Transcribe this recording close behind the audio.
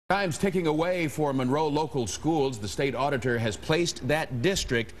Time's ticking away for Monroe local schools. The state auditor has placed that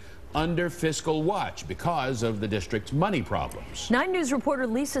district under fiscal watch because of the district's money problems. 9 News reporter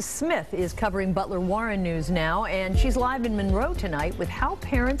Lisa Smith is covering Butler Warren News now, and she's live in Monroe tonight with how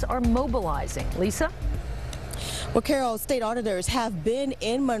parents are mobilizing. Lisa? Well, Carol, state auditors have been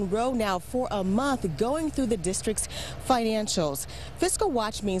in Monroe now for a month going through the district's financials. Fiscal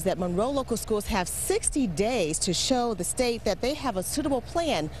watch means that Monroe local schools have 60 days to show the state that they have a suitable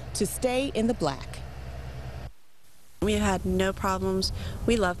plan to stay in the black. We had no problems.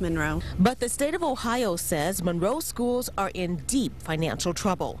 We love Monroe. But the state of Ohio says Monroe schools are in deep financial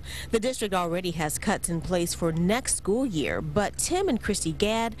trouble. The district already has cuts in place for next school year, but Tim and Christy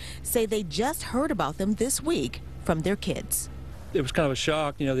Gadd say they just heard about them this week from their kids. It was kind of a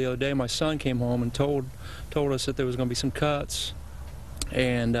shock. You know, the other day my son came home and told us that there was going to be some cuts,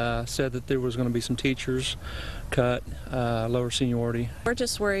 and said that there was going to be some teachers cut, lower seniority. We're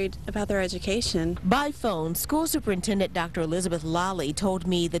just worried about their education. By phone, School Superintendent Dr. Elizabeth Lally told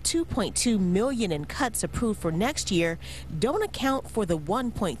me the $2.2 million in cuts approved for next year don't account for the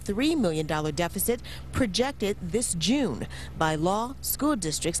 $1.3 million deficit projected this June. By law, school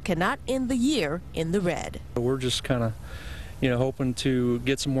districts cannot end the year in the red. We're just kind of, hoping to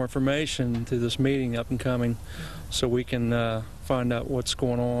get some more information through this meeting up and coming, so we can find out what's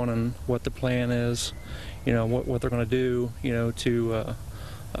going on and what the plan is, what they're going to do, to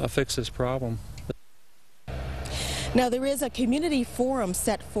fix this problem. Now, there is a community forum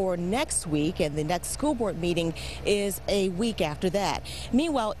set for next week, and the next school board meeting is a week after that.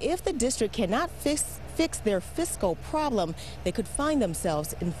 Meanwhile, if the district cannot fix their fiscal problem, they could find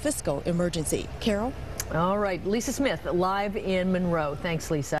themselves in fiscal emergency. Carol? All right, Lisa Smith live in Monroe.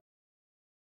 Thanks, Lisa.